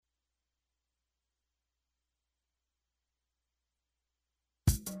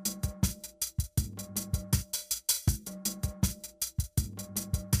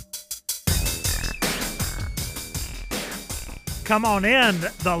Come on in.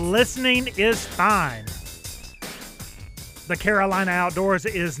 The listening is fine. The Carolina Outdoors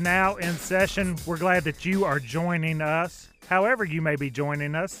is now in session. We're glad that you are joining us, however you may be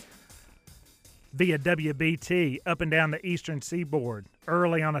joining us, via WBT up and down the eastern seaboard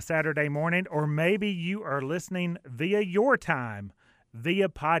early on a Saturday morning, or maybe you are listening via your time, via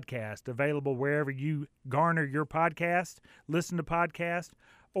podcast, available wherever you garner your podcast, listen to podcast,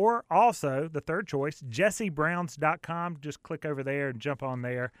 or also, the third choice, jessebrowns.com. Just click over there and jump on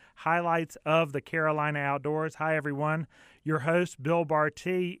there. Highlights of the Carolina Outdoors. Hi, everyone. Your host, Bill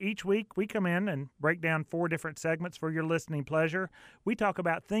Bartee. Each week, we come in and break down 4 different segments for your listening pleasure. We talk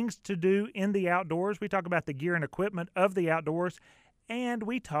about things to do in the outdoors. We talk about the gear and equipment of the outdoors. And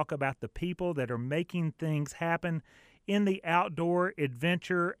we talk about the people that are making things happen in the outdoor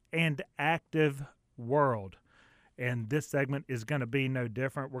adventure and active world. And this segment is going to be no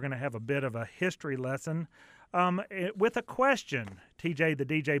different. We're going to have a bit of a history lesson with a question. TJ, the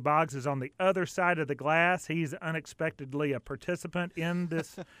DJ Boggs, is on the other side of the glass. He's unexpectedly a participant in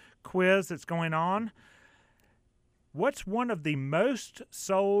this quiz that's going on. What's one of the most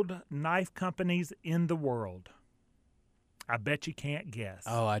sold knife companies in the world? I bet you can't guess.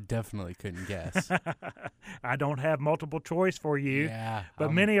 Oh, I definitely couldn't guess. I don't have multiple choice for you. Yeah.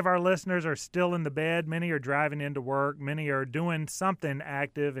 But many of our listeners are still in the bed. Many are driving into work. Many are doing something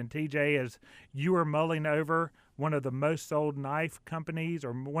active. And TJ, as you are mulling over one of the most sold knife companies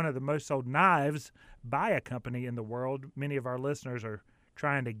or one of the most sold knives by a company in the world, many of our listeners are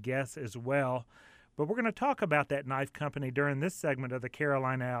trying to guess as well. But we're going to talk about that knife company during this segment of the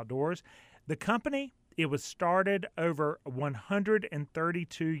Carolina Outdoors. The company, it was started over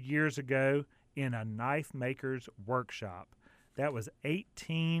 132 years ago in a knife maker's workshop. That was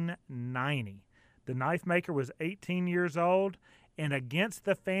 1890. The knife maker was 18 years old, and against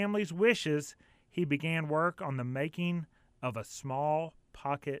the family's wishes, he began work on the making of a small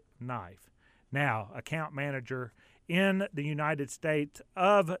pocket knife. Now, account manager in the United States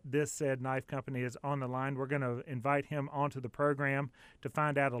of this said knife company is on the line. We're going to invite him onto the program to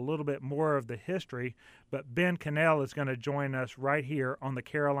find out a little bit more of the history. But Ben Quesnel is going to join us right here on the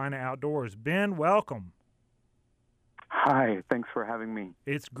Carolina Outdoors. Ben, welcome. Hi, thanks for having me.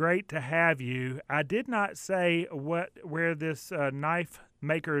 It's great to have you. I did not say where this knife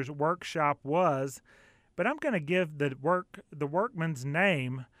maker's workshop was, but I'm going to give the workman's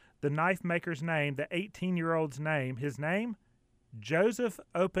name, the knife maker's name, the 18-year-old's name, his name, Joseph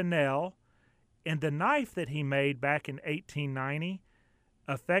Opinel, and the knife that he made back in 1890,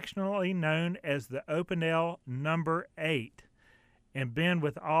 affectionately known as the Opinel number 8. And Ben,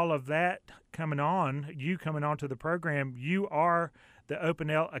 with all of that coming on, you coming on to the program, you are the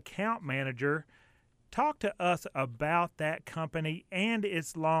Opinel account manager. Talk to us about that company and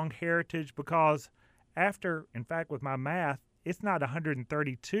its long heritage, because after, in fact, with my math, it's not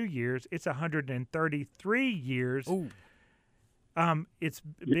 132 years, it's 133 years. Ooh. It's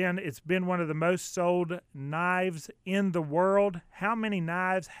been one of the most sold knives in the world. How many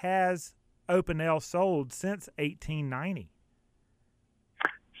knives has Opinel sold since 1890?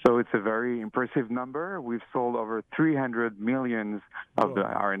 So it's a very impressive number. We've sold over 300 million of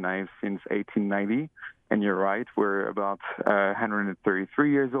our knives since 1890. And you're right, we're about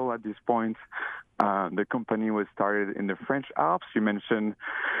 133 years old at this point. The company was started in the French Alps. You mentioned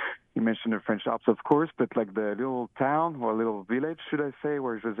the French Alps, of course, but like the little town or little village, should I say,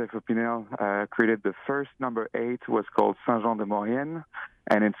 where Joseph Opinel created the first number 8 was called Saint-Jean-de-Maurienne,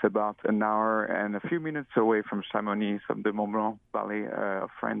 and it's about an hour and a few minutes away from Chamonix, from the Mont Blanc Valley of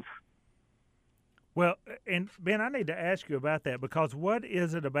France. Well, and Ben, I need to ask you about that, because what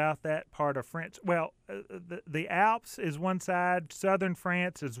is it about that part of France? Well, the Alps is one side, southern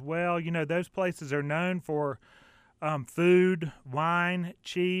France as well. You know, those places are known for food, wine,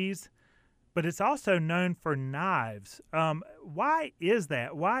 cheese, but it's also known for knives. Why is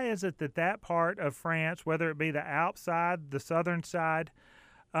that? Why is it that part of France, whether it be the Alps side, the southern side,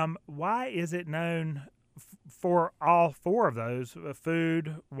 why is it known for all 4 of those,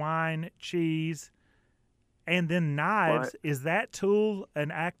 food, wine, cheese, and then knives? Is that tool an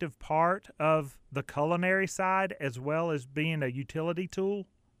active part of the culinary side as well as being a utility tool?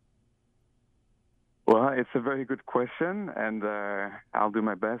 Well, it's a very good question, and I'll do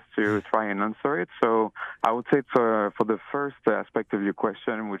my best to try and answer it. So I would say for the first aspect of your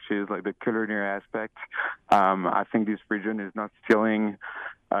question, which is like the culinary aspect, I think this region is not stealing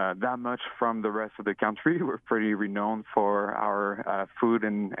that much from the rest of the country. We're pretty renowned for our food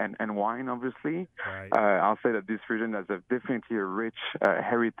and wine, obviously. Right. I'll say that this region has definitely a rich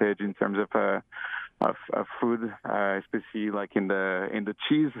heritage in terms of of food, especially like in the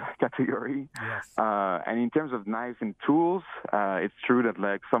cheese category. Yes. And in terms of knives and tools, it's true that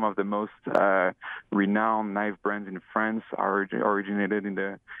like some of the most renowned knife brands in France are originated in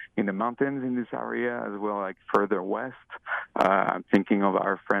the mountains in this area as well, like further west. I'm thinking of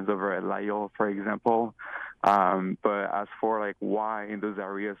our friends over at Lyell, for example. But as for like why in those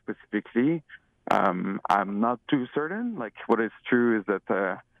areas specifically, I'm not too certain. Like what is true is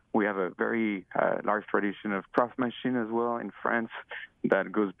that we have a very large tradition of craftsmanship as well in France that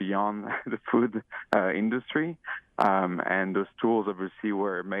goes beyond the food industry. And those tools obviously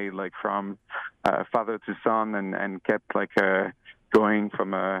were made like from father to son and kept like going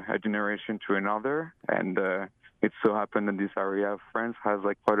from a generation to another. And it so happened that this area of France has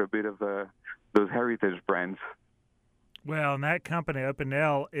like quite a bit of those heritage brands. Well, and that company,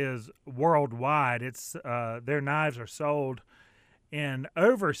 Opinel, is worldwide. It's their knives are sold in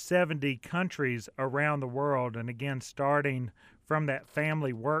over 70 countries around the world. And again, starting from that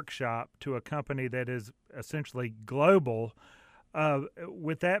family workshop to a company that is essentially global.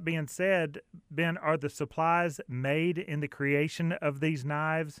 With that being said, Ben, are the supplies made in the creation of these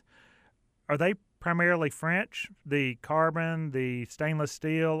knives, are they primarily French, the carbon, the stainless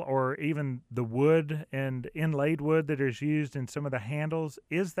steel, or even the wood and inlaid wood that is used in some of the handles?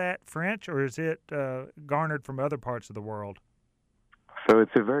 Is that French, or is it garnered from other parts of the world? So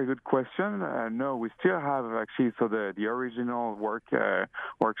it's a very good question. No, we still have actually. So the original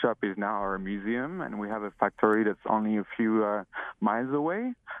workshop is now our museum, and we have a factory that's only a few miles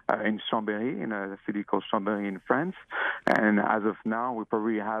away in Chambéry, in a city called Chambéry in France. And as of now, we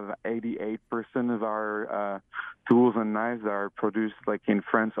probably have 88% of our tools and knives that are produced like in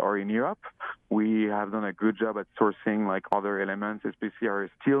France or in Europe. We have done a good job at sourcing like other elements, especially our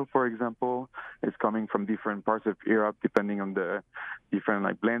steel, for example, is coming from different parts of Europe depending on the different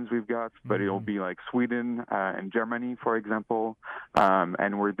like blends we've got, but it'll be like Sweden and Germany, for example.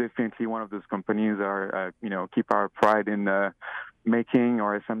 And we're definitely one of those companies that are, keep our pride in making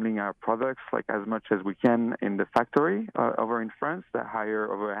or assembling our products like as much as we can in the factory over in France that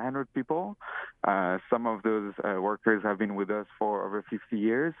hire over 100 people. Some of those workers have been with us for over 50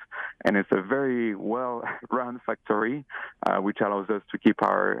 years, and it's a very well-run factory, which allows us to keep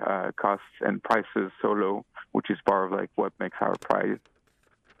our costs and prices so low, which is part of like what makes our pride.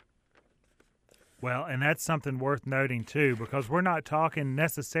 Well, and that's something worth noting too, because we're not talking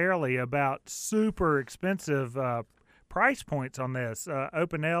necessarily about super expensive price points on this.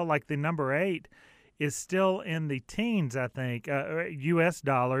 Opinel, like the number 8, is still in the teens, I think, U.S.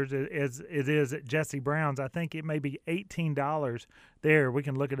 dollars, as it is at Jesse Brown's. I think it may be $18 there. We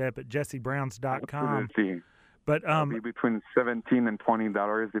can look it up at jessebrowns.com. Absolutely. But it'll be between $17 and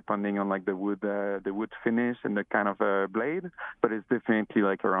 $20, depending on like the wood finish and the kind of blade. But it's definitely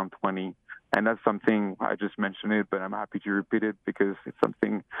like around 20. And that's something I just mentioned it, but I'm happy to repeat it because it's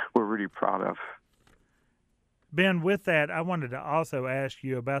something we're really proud of. Ben, with that, I wanted to also ask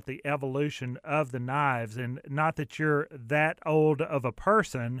you about the evolution of the knives, and not that you're that old of a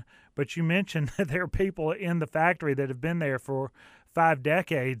person, but you mentioned that there are people in the factory that have been there for 5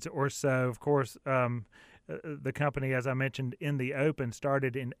 decades or so. Of course, the company, as I mentioned in the open,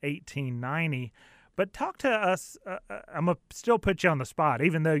 started in 1890. But talk to us, I'm going to still put you on the spot,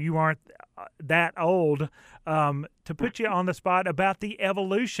 even though you aren't that old, to put you on the spot about the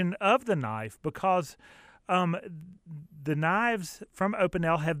evolution of the knife, because the knives from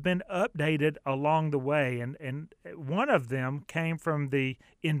Opinel have been updated along the way, and one of them came from the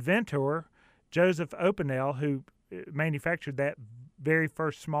inventor, Joseph Opinel, who manufactured that very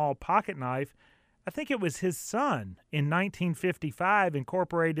first small pocket knife. I think it was his son in 1955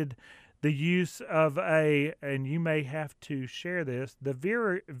 incorporated the use of and you may have to share this, the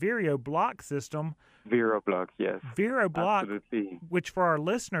Vero block system. Vero block, yes. Vero block, absolutely. Which for our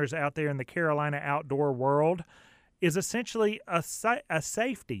listeners out there in the Carolina outdoor world is essentially a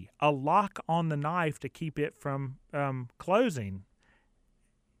safety, a lock on the knife to keep it from closing.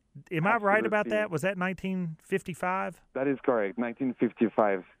 Am I right about that? Was that 1955? That is correct,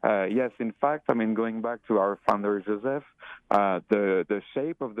 1955. Yes, in fact, I mean, going back to our founder, Joseph, the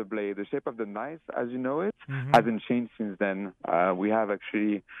shape of the blade, the shape of the knife, as you know it, hasn't changed since then. We have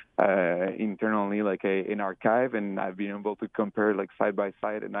actually internally like an archive, and I've been able to compare like side by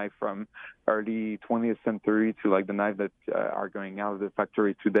side a knife from early 20th century to like the knives that are going out of the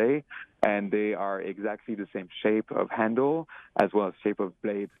factory today, and they are exactly the same shape of handle as well as shape of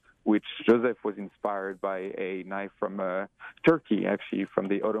blade, which Joseph was inspired by a knife from Turkey, actually, from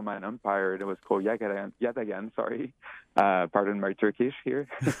the Ottoman Empire. That was called Yatagan, sorry. Pardon my Turkish here.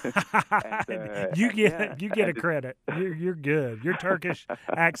 You get a credit. You're good. Your Turkish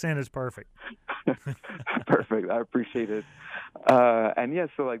accent is perfect. Perfect. I appreciate it. And yeah,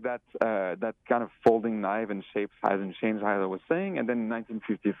 so like that kind of folding knife and shape hasn't changed, as I was saying. And then in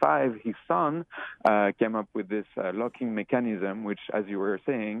 1955, his son came up with this locking mechanism, which, as you were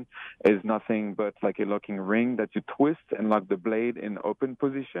saying, is nothing but like a locking ring that you twist and lock the blade in open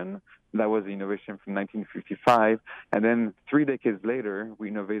position. That was the innovation from 1955. And then 3 decades later, we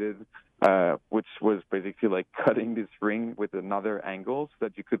innovated, which was basically like cutting this ring with another angle so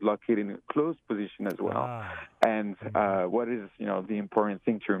that you could lock it in a closed position as well. And what is, the important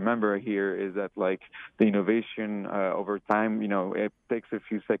thing to remember here is that like the innovation over time, it takes a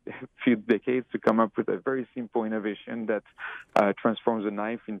few decades to come up with a very simple innovation that transforms a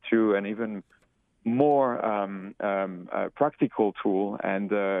knife into an even more practical tool, and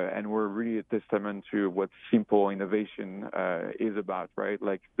we're really a testament to what simple innovation is about, right?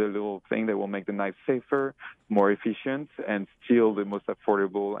 Like the little thing that will make the knife safer, more efficient, and still the most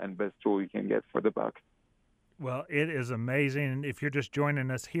affordable and best tool you can get for the buck. Well, it is amazing. And if you're just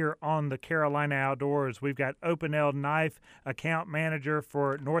joining us here on the Carolina Outdoors, we've got Opinel Knife Account Manager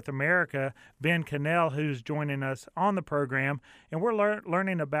for North America, Ben Quesnel, who's joining us on the program. And we're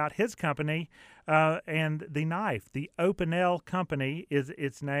learning about his company and the knife. The Opinel Company is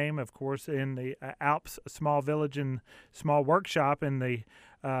its name, of course, in the Alps small village and small workshop in the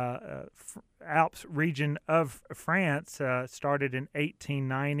Alps region of France, started in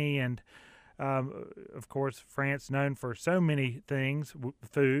 1890, and of course, France known for so many things: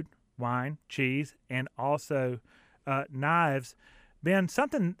 food, wine, cheese, and also knives. Ben,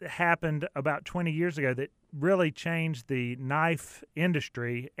 something happened about 20 years ago that really changed the knife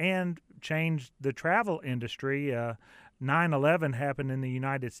industry and changed the travel industry. 9/11 happened in the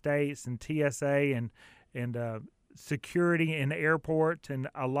United States, and TSA and security in airports, and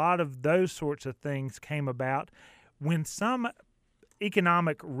a lot of those sorts of things came about. When some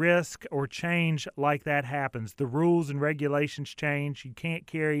economic risk or change like that happens, the rules and regulations change. You can't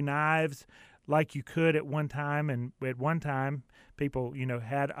carry knives like you could at one time, and at one time people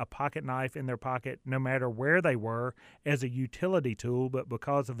had a pocket knife in their pocket no matter where they were as a utility tool. But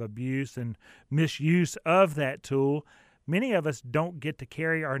because of abuse and misuse of that tool, many of us don't get to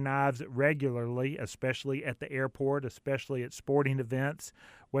carry our knives regularly, especially at the airport, especially at sporting events,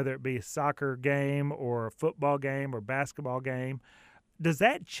 whether it be a soccer game or a football game or basketball game. Does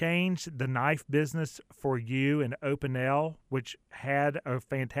that change the knife business for you and Opinel, which had a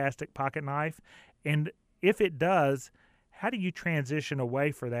fantastic pocket knife? And if it does, how do you transition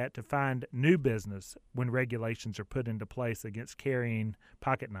away from that to find new business when regulations are put into place against carrying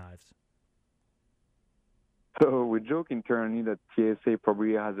pocket knives? So we joke internally that TSA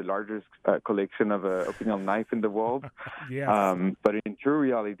probably has the largest collection of Opinel knife in the world. Yes. But in true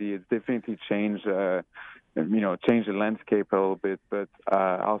reality, it's definitely changed the landscape a little bit. But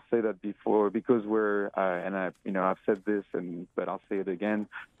I'll say that because we're, and I've said this, but I'll say it again,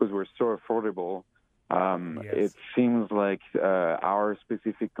 because we're so affordable. Yes. It seems like our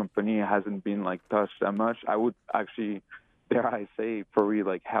specific company hasn't been like touched that much. I would actually, dare I say,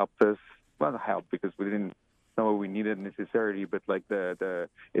 probably helped us. Well, not help because we didn't know what we needed necessarily, but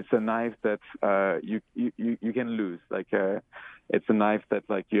it's a knife that you can lose. It's a knife that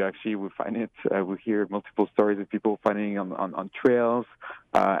you actually will find it. We hear multiple stories of people finding on trails,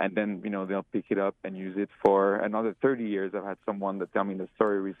 and then they'll pick it up and use it for another 30 years. I've had someone that tell me the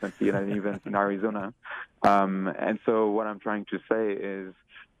story recently at an event in Arizona, and so what I'm trying to say is,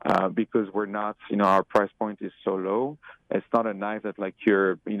 because we're not, our price point is so low. It's not a knife that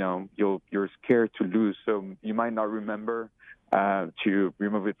you're scared to lose. So you might not remember to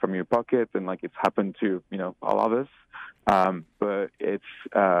remove it from your pocket, and it's happened to all of us. But it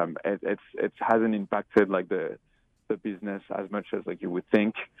hasn't impacted the business as much as you would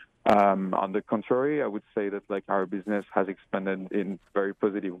think. On the contrary, I would say that our business has expanded in very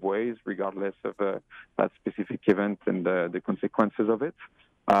positive ways, regardless of that specific event and the consequences of it.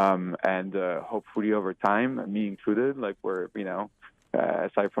 And hopefully over time, me included, we're,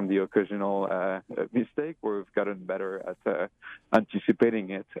 aside from the occasional mistake, we've gotten better at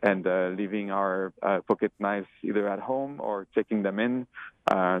anticipating it and leaving our pocket knives either at home or taking them in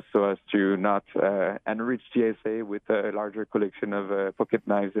so as to not enrich TSA with a larger collection of pocket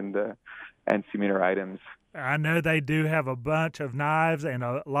knives and similar items. I know they do have a bunch of knives and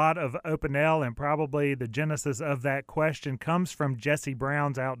a lot of Opinel, and probably the genesis of that question comes from Jesse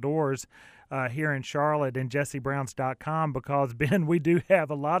Brown's Outdoors here in Charlotte and jessebrowns.com, because, Ben, we do have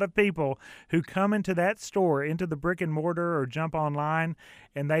a lot of people who come into that store, into the brick and mortar, or jump online,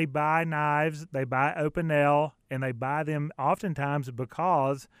 and they buy knives, they buy Opinel, and they buy them oftentimes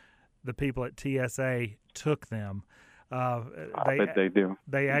because the people at TSA took them. I bet they do.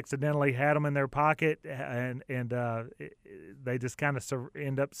 They accidentally had them in their pocket, and they just kind of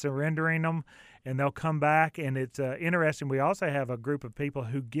end up surrendering them, and they'll come back. And it's interesting. We also have a group of people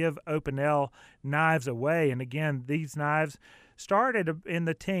who give Opinel knives away, and again, these knives started in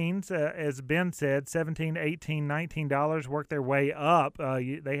the teens, as Ben said, $17, $18, $19, work their way up.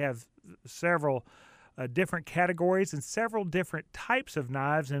 They have several different categories and several different types of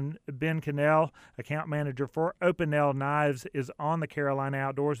knives. And Ben Quesnel, account manager for Opinel Knives, is on the Carolina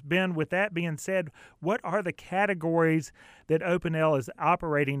Outdoors. Ben, with that being said, what are the categories that Opinel is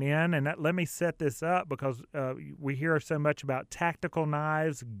operating in? And let me set this up because we hear so much about tactical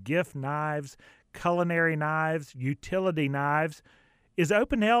knives, gift knives, culinary knives, utility knives. Is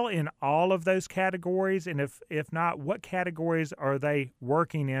Opinel in all of those categories? And if not, what categories are they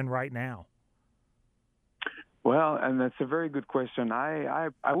working in right now? Well, and that's a very good question.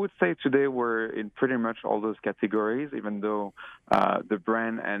 I would say today we're in pretty much all those categories, even though the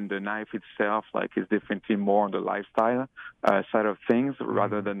brand and the knife itself is definitely more on the lifestyle side of things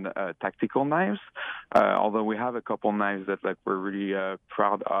rather than tactical knives. Although we have a couple knives that we're really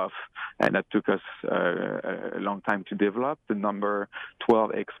proud of, and that took us a long time to develop. The number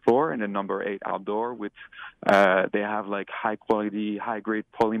 12 Explore and the number 8 Outdoor, which they have high quality, high grade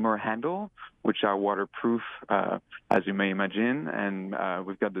polymer handle, which are waterproof, as you may imagine. And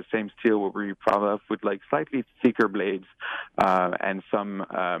we've got the same steel we're really proud of with slightly thicker blades and some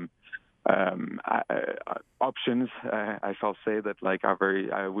options, I shall say, that are very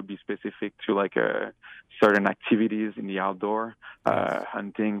would be specific to certain activities in the outdoor,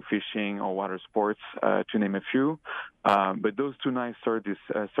 hunting, fishing, or water sports, to name a few. But those two knives serve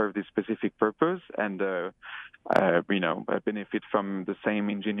this specific purpose, and benefit from the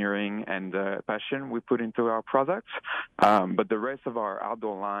same engineering and passion we put into our products. But the rest of our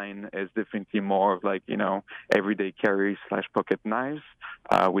outdoor line is definitely more of everyday carry / pocket knives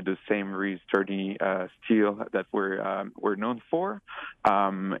with the same really sturdy steel that we're known for.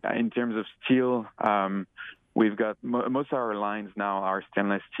 In terms of steel, we've got most of our lines now are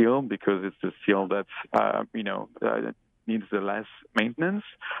stainless steel because it's the steel that's needs the less maintenance.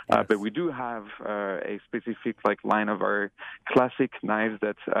 Yes. But we do have a specific line of our classic knives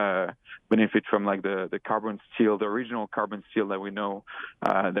that benefit from the carbon steel, the original carbon steel that we know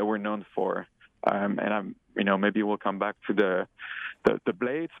that we're known for. And maybe we'll come back to the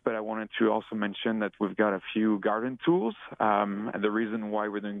blades, but I wanted to also mention that we've got a few garden tools. And the reason why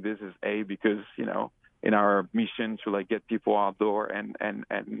we're doing this is because in our mission to get people outdoor and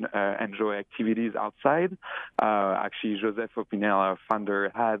enjoy activities outside. Actually, Joseph Opinel, our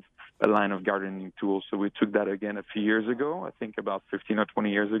founder, had a line of gardening tools. So we took that again a few years ago, I think about 15 or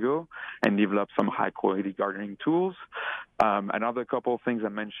 20 years ago, and developed some high-quality gardening tools. Another couple of things I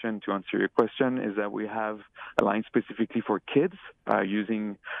mentioned to answer your question is that we have a line specifically for kids,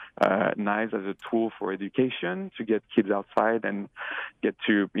 using knives as a tool for education to get kids outside and get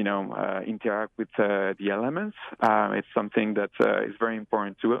to, interact with the elements. It's something that is very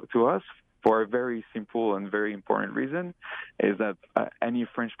important to us, for a very simple and very important reason, is that any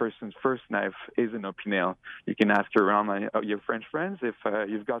French person's first knife is an Opinel. You can ask around your French friends if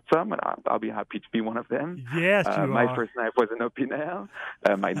you've got some, and I'll be happy to be one of them. Yes, my first knife was an Opinel.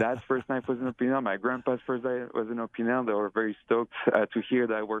 My dad's first knife was an Opinel. My grandpa's first knife was an Opinel. They were very stoked to hear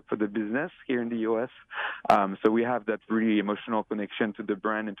that I work for the business here in the U.S. So we have that really emotional connection to the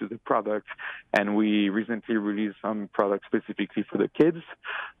brand and to the product, and we recently released some products specifically for the kids.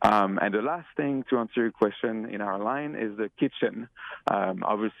 And the last thing to answer your question in our line is the kitchen.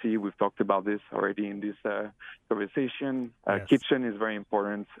 Obviously, we've talked about this already in this conversation. Yes. Kitchen is very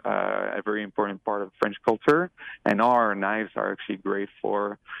important, a very important part of French culture, and our knives are actually great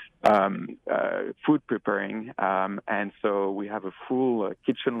for food preparing. And so we have a full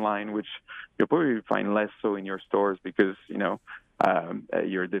kitchen line, which you'll probably find less so in your stores because,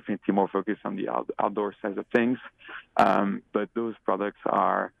 you're definitely more focused on the outdoor side of things. But those products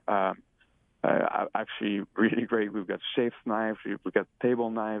are actually really great. We've got chef's knives, we've got table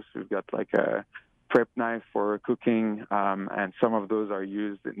knives, we've got a prep knife for cooking, and some of those are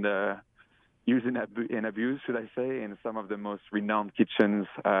used in abuse, should I say, in some of the most renowned kitchens,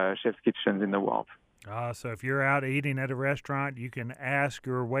 chef's kitchens in the world. So if you're out eating at a restaurant, you can ask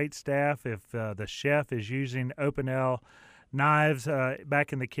your wait staff if the chef is using Opinel knives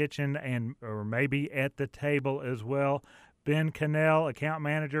back in the kitchen or maybe at the table as well. Ben Quesnel, account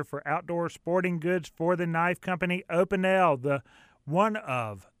manager for outdoor sporting goods for the knife company Opinel, one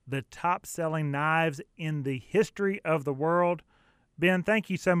of the top-selling knives in the history of the world. Ben, thank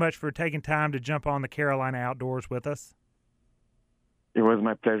you so much for taking time to jump on the Carolina Outdoors with us. It was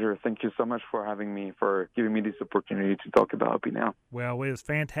my pleasure. Thank you so much for having me, for giving me this opportunity to talk about Opinel. Well, it was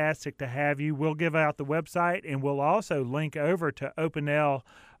fantastic to have you. We'll give out the website, and we'll also link over to Opinel,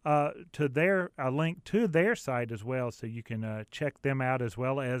 to their a link to their site as well, so you can check them out, as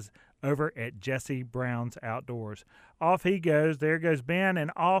well as over at Jesse Brown's Outdoors. Off he goes. There goes Ben,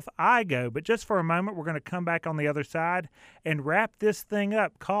 and off I go. But just for a moment, we're going to come back on the other side and wrap this thing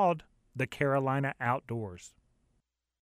up called the Carolina Outdoors.